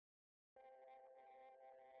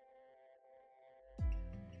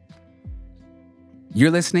You're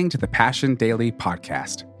listening to the Passion Daily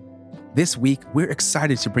Podcast. This week, we're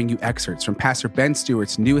excited to bring you excerpts from Pastor Ben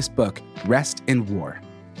Stewart's newest book, Rest in War.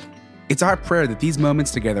 It's our prayer that these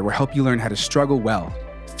moments together will help you learn how to struggle well,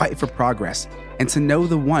 fight for progress, and to know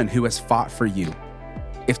the one who has fought for you.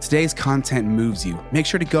 If today's content moves you, make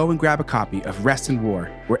sure to go and grab a copy of Rest in War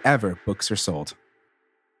wherever books are sold.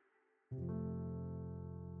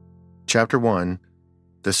 Chapter 1,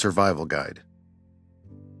 The Survival Guide.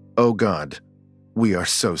 Oh God, we are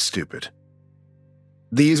so stupid.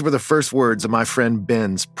 These were the first words of my friend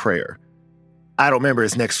Ben's prayer. I don't remember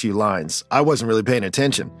his next few lines. I wasn't really paying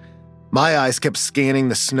attention. My eyes kept scanning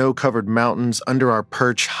the snow-covered mountains under our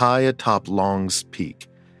perch high atop Long's Peak.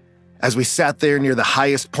 As we sat there near the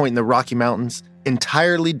highest point in the Rocky Mountains,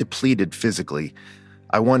 entirely depleted physically,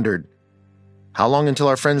 I wondered, how long until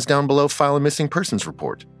our friends down below file a missing persons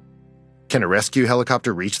report? Can a rescue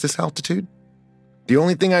helicopter reach this altitude? The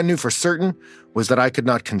only thing I knew for certain was that I could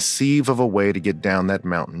not conceive of a way to get down that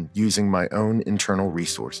mountain using my own internal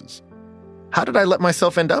resources. How did I let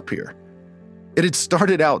myself end up here? It had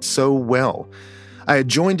started out so well. I had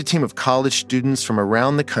joined a team of college students from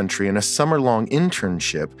around the country in a summer-long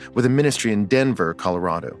internship with a ministry in Denver,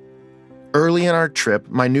 Colorado. Early in our trip,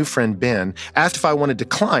 my new friend Ben asked if I wanted to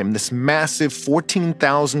climb this massive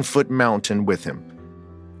 14,000-foot mountain with him.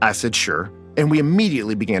 I said sure, and we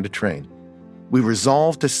immediately began to train. We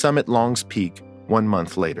resolved to summit Long's Peak 1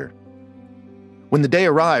 month later. When the day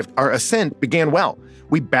arrived, our ascent began well.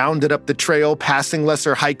 We bounded up the trail, passing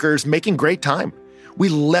lesser hikers, making great time. We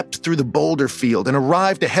leapt through the boulder field and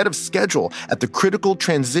arrived ahead of schedule at the critical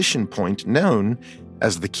transition point known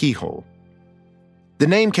as the Keyhole. The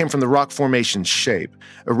name came from the rock formation's shape.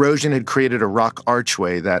 Erosion had created a rock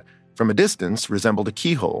archway that, from a distance, resembled a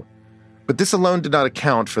keyhole. But this alone did not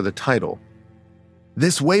account for the title.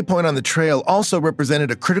 This waypoint on the trail also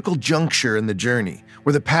represented a critical juncture in the journey,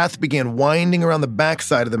 where the path began winding around the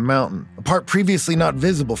backside of the mountain, a part previously not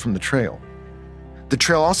visible from the trail. The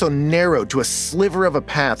trail also narrowed to a sliver of a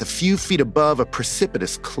path a few feet above a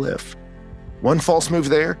precipitous cliff. One false move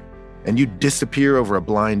there, and you'd disappear over a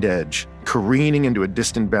blind edge, careening into a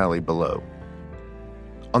distant valley below.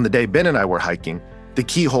 On the day Ben and I were hiking, the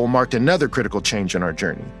Keyhole marked another critical change in our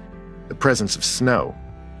journey, the presence of snow.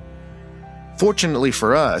 Fortunately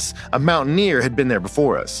for us, a mountaineer had been there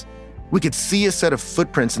before us. We could see a set of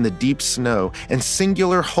footprints in the deep snow and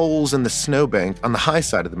singular holes in the snowbank on the high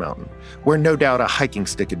side of the mountain, where no doubt a hiking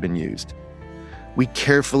stick had been used. We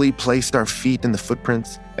carefully placed our feet in the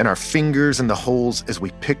footprints and our fingers in the holes as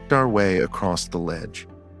we picked our way across the ledge.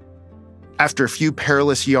 After a few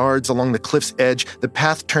perilous yards along the cliff's edge, the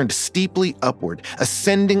path turned steeply upward,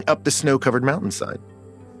 ascending up the snow-covered mountainside.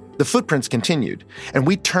 The footprints continued, and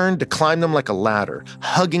we turned to climb them like a ladder,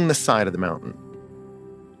 hugging the side of the mountain.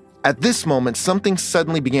 At this moment, something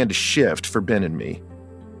suddenly began to shift for Ben and me.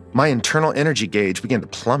 My internal energy gauge began to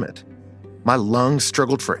plummet. My lungs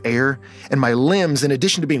struggled for air, and my limbs, in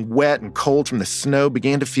addition to being wet and cold from the snow,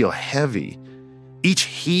 began to feel heavy. Each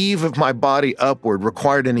heave of my body upward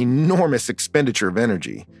required an enormous expenditure of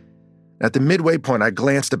energy. At the midway point, I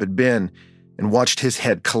glanced up at Ben and watched his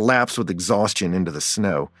head collapse with exhaustion into the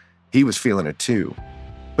snow. He was feeling it too.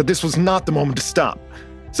 But this was not the moment to stop.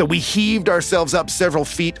 So we heaved ourselves up several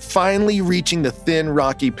feet, finally reaching the thin,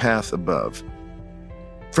 rocky path above.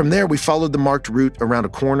 From there, we followed the marked route around a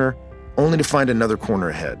corner, only to find another corner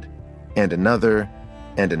ahead, and another,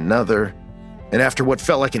 and another. And after what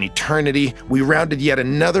felt like an eternity, we rounded yet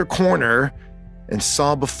another corner and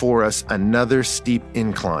saw before us another steep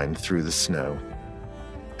incline through the snow.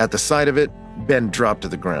 At the sight of it, Ben dropped to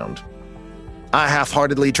the ground. I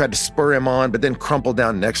half-heartedly tried to spur him on, but then crumpled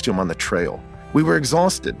down next to him on the trail. We were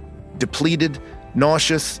exhausted, depleted,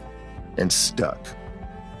 nauseous, and stuck.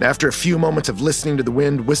 After a few moments of listening to the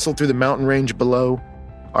wind whistle through the mountain range below,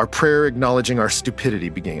 our prayer acknowledging our stupidity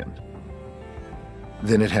began.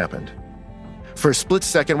 Then it happened. For a split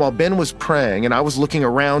second, while Ben was praying and I was looking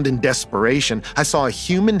around in desperation, I saw a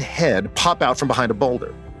human head pop out from behind a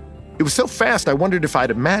boulder. It was so fast, I wondered if I'd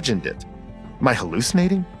imagined it. Am I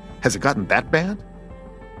hallucinating? Has it gotten that bad?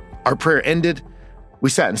 Our prayer ended.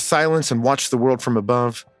 We sat in silence and watched the world from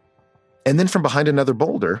above. And then from behind another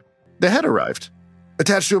boulder, the head arrived,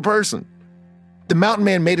 attached to a person. The mountain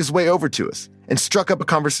man made his way over to us and struck up a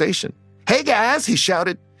conversation. "Hey guys," he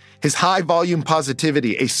shouted, his high-volume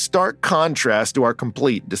positivity a stark contrast to our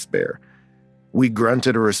complete despair. We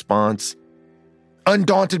grunted a response.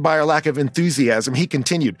 Undaunted by our lack of enthusiasm, he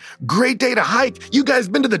continued, "Great day to hike. You guys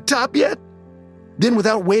been to the top yet?" Then,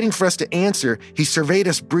 without waiting for us to answer, he surveyed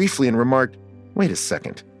us briefly and remarked, "Wait a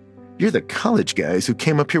second. You're the college guys who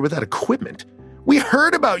came up here without equipment. We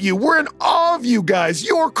heard about you. We're in awe of you guys.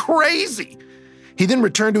 You're crazy. He then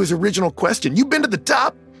returned to his original question. You've been to the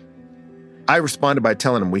top? I responded by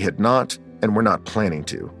telling him we had not, and we're not planning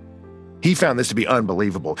to. He found this to be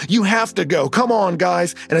unbelievable. You have to go. Come on,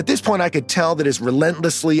 guys. And at this point, I could tell that his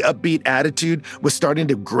relentlessly upbeat attitude was starting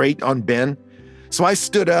to grate on Ben. So I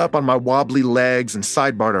stood up on my wobbly legs and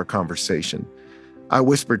sidebarred our conversation. I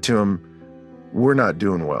whispered to him, we're not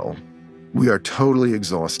doing well. We are totally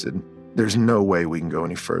exhausted. There's no way we can go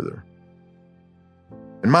any further.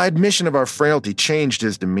 And my admission of our frailty changed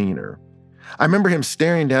his demeanor. I remember him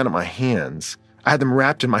staring down at my hands. I had them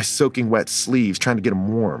wrapped in my soaking wet sleeves, trying to get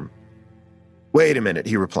them warm. Wait a minute,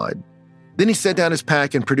 he replied. Then he set down his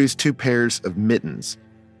pack and produced 2 pairs of mittens.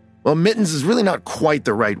 Well, mittens is really not quite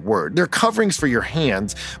the right word. They're coverings for your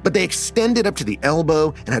hands, but they extended up to the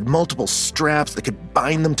elbow and had multiple straps that could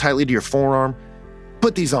bind them tightly to your forearm.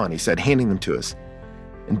 Put these on, he said, handing them to us.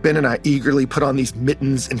 And Ben and I eagerly put on these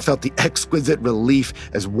mittens and felt the exquisite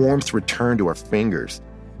relief as warmth returned to our fingers.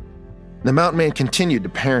 The mountain man continued to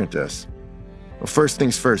parent us. Well, first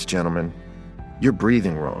things first, gentlemen, you're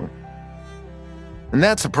breathing wrong. And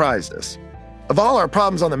that surprised us. Of all our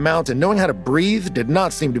problems on the mountain, knowing how to breathe did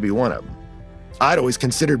not seem to be one of them. I'd always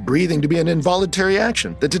considered breathing to be an involuntary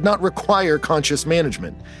action that did not require conscious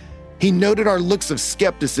management. He noted our looks of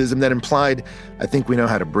skepticism that implied, I think we know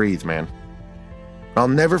how to breathe, man. I'll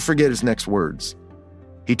never forget his next words.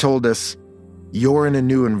 He told us, you're in a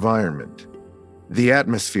new environment. The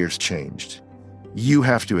atmosphere's changed. You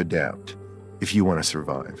have to adapt if you want to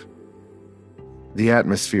survive. The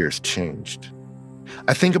atmosphere's changed.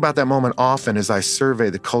 I think about that moment often as I survey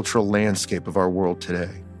the cultural landscape of our world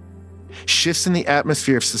today. Shifts in the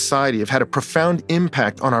atmosphere of society have had a profound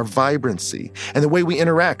impact on our vibrancy and the way we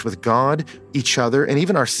interact with God, each other, and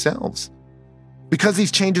even ourselves. Because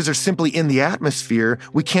these changes are simply in the atmosphere,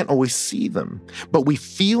 we can't always see them, but we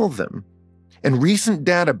feel them. And recent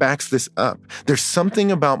data backs this up. There's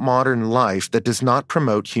something about modern life that does not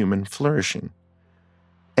promote human flourishing.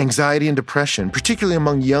 Anxiety and depression, particularly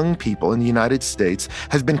among young people in the United States,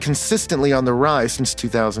 has been consistently on the rise since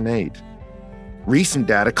 2008. Recent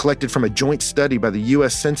data collected from a joint study by the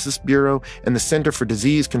U.S. Census Bureau and the Center for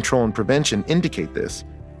Disease Control and Prevention indicate this.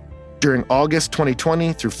 During August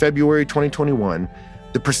 2020 through February 2021,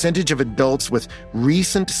 the percentage of adults with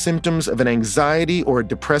recent symptoms of an anxiety or a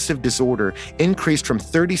depressive disorder increased from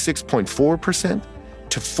 36.4%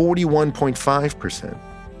 to 41.5%.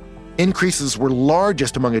 Increases were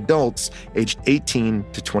largest among adults aged 18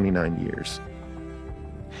 to 29 years.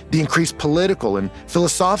 The increased political and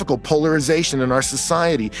philosophical polarization in our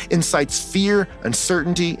society incites fear,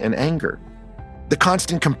 uncertainty, and anger. The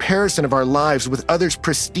constant comparison of our lives with others'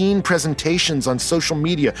 pristine presentations on social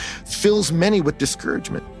media fills many with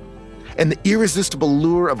discouragement. And the irresistible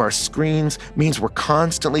lure of our screens means we're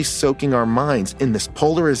constantly soaking our minds in this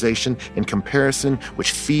polarization and comparison,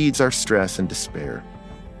 which feeds our stress and despair.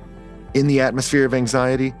 In the atmosphere of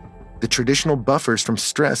anxiety, the traditional buffers from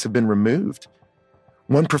stress have been removed.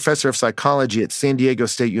 One professor of psychology at San Diego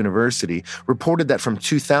State University reported that from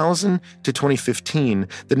 2000 to 2015,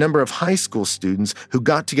 the number of high school students who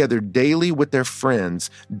got together daily with their friends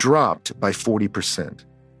dropped by 40%.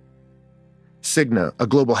 Cigna, a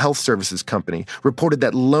global health services company, reported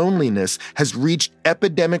that loneliness has reached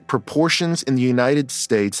epidemic proportions in the United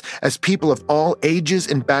States as people of all ages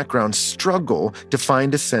and backgrounds struggle to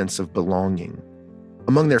find a sense of belonging.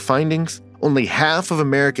 Among their findings, only half of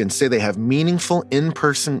Americans say they have meaningful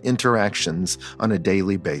in-person interactions on a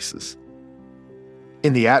daily basis.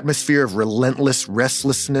 In the atmosphere of relentless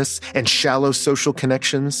restlessness and shallow social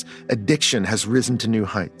connections, addiction has risen to new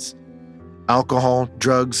heights. Alcohol,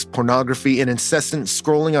 drugs, pornography, and incessant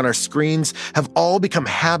scrolling on our screens have all become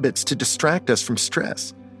habits to distract us from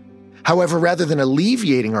stress. However, rather than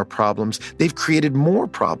alleviating our problems, they've created more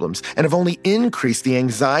problems and have only increased the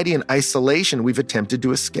anxiety and isolation we've attempted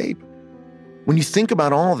to escape. When you think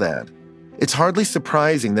about all that, it's hardly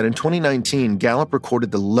surprising that in 2019, Gallup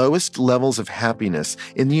recorded the lowest levels of happiness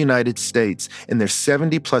in the United States in their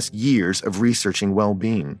 70-plus years of researching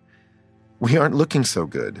well-being. We aren't looking so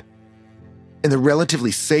good. In the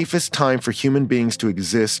relatively safest time for human beings to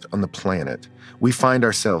exist on the planet, we find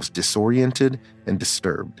ourselves disoriented and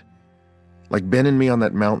disturbed. Like Ben and me on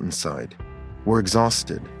that mountainside, we're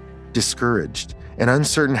exhausted, discouraged, and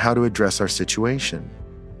uncertain how to address our situation.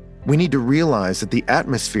 We need to realize that the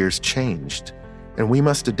atmosphere's changed, and we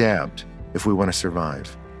must adapt if we want to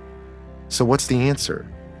survive. So what's the answer?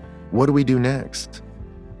 What do we do next?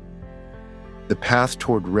 The path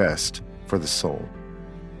toward rest for the soul.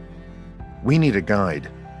 We need a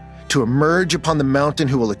guide to emerge upon the mountain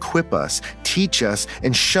who will equip us, teach us,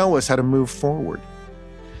 and show us how to move forward.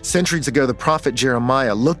 Centuries ago, the prophet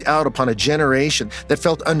Jeremiah looked out upon a generation that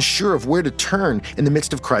felt unsure of where to turn in the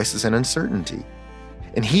midst of crisis and uncertainty.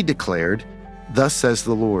 And he declared, "Thus says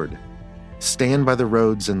the Lord, stand by the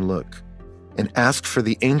roads and look, and ask for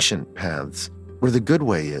the ancient paths where the good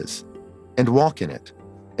way is, and walk in it,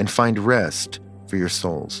 and find rest for your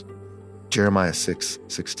souls." Jeremiah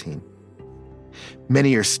 6:16.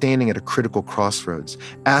 Many are standing at a critical crossroads,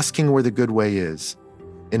 asking where the good way is.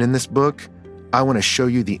 And in this book, I want to show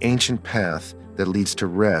you the ancient path that leads to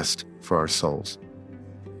rest for our souls.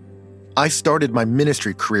 I started my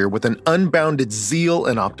ministry career with an unbounded zeal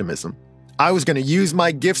and optimism. I was going to use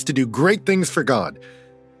my gifts to do great things for God.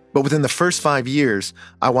 But within the first 5 years,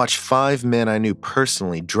 I watched 5 men I knew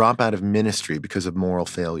personally drop out of ministry because of moral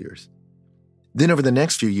failures. Then over the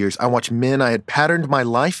next few years, I watched men I had patterned my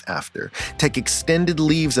life after take extended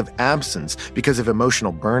leaves of absence because of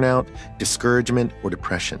emotional burnout, discouragement, or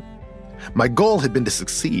depression. My goal had been to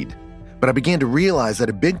succeed, but I began to realize that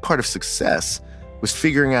a big part of success was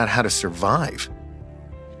figuring out how to survive.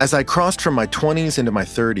 As I crossed from my 20s into my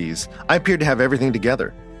 30s, I appeared to have everything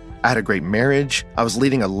together. I had a great marriage. I was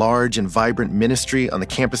leading a large and vibrant ministry on the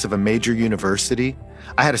campus of a major university.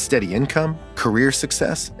 I had a steady income, career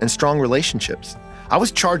success, and strong relationships. I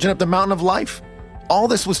was charging up the mountain of life. All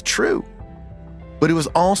this was true. But it was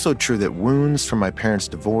also true that wounds from my parents'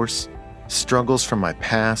 divorce, struggles from my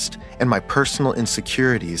past, and my personal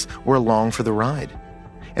insecurities were along for the ride.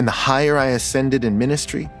 And the higher I ascended in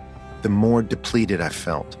ministry, the more depleted I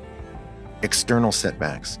felt. External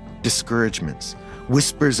setbacks, discouragements,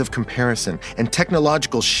 whispers of comparison, and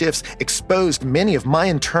technological shifts exposed many of my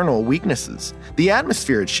internal weaknesses. The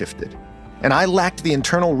atmosphere had shifted, and I lacked the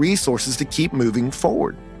internal resources to keep moving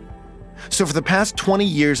forward. So for the past 20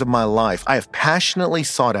 years of my life, I have passionately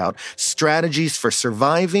sought out strategies for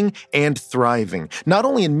surviving and thriving, not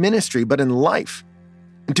only in ministry, but in life.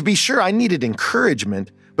 And to be sure, I needed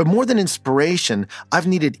encouragement, but more than inspiration, I've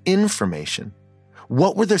needed information.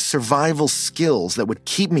 What were the survival skills that would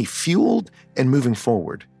keep me fueled and moving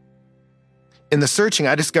forward? In the searching,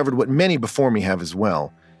 I discovered what many before me have as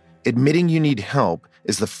well. Admitting you need help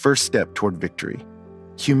is the first step toward victory.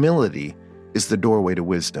 Humility is the doorway to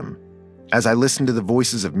wisdom. As I listened to the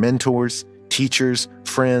voices of mentors, teachers,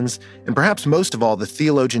 friends, and perhaps most of all, the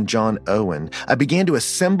theologian John Owen, I began to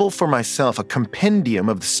assemble for myself a compendium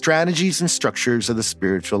of the strategies and structures of the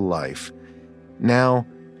spiritual life. Now,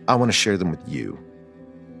 I want to share them with you.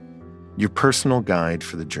 Your personal guide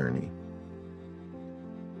for the journey.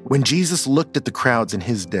 When Jesus looked at the crowds in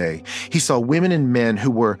his day, he saw women and men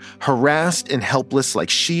who were harassed and helpless like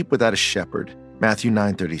sheep without a shepherd. Matthew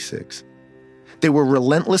 9:36. They were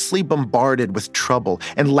relentlessly bombarded with trouble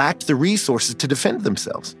and lacked the resources to defend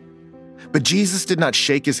themselves. But Jesus did not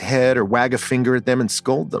shake his head or wag a finger at them and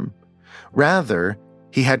scold them. Rather,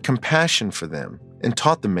 he had compassion for them and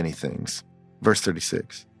taught them many things. Verse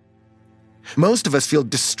 36. Most of us feel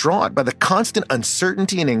distraught by the constant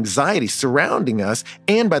uncertainty and anxiety surrounding us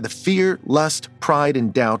and by the fear, lust, pride,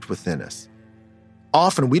 and doubt within us.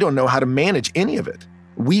 Often we don't know how to manage any of it.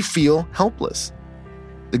 We feel helpless.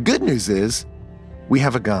 The good news is we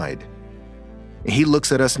have a guide. He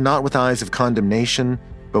looks at us not with eyes of condemnation,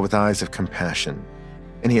 but with eyes of compassion.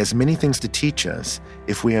 And he has many things to teach us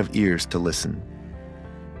if we have ears to listen.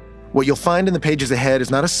 What you'll find in the pages ahead is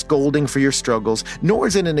not a scolding for your struggles, nor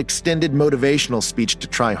is it an extended motivational speech to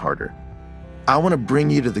try harder. I want to bring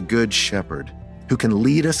you to the Good Shepherd who can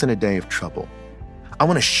lead us in a day of trouble. I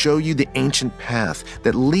want to show you the ancient path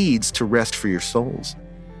that leads to rest for your souls.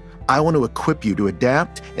 I want to equip you to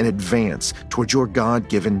adapt and advance towards your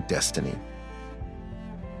God-given destiny.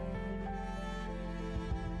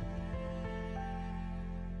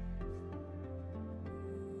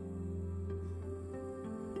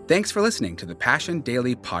 Thanks for listening to the Passion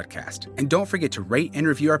Daily Podcast. And don't forget to rate and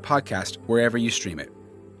review our podcast wherever you stream it.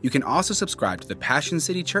 You can also subscribe to the Passion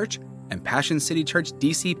City Church and Passion City Church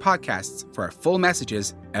DC podcasts for our full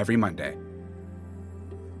messages every Monday.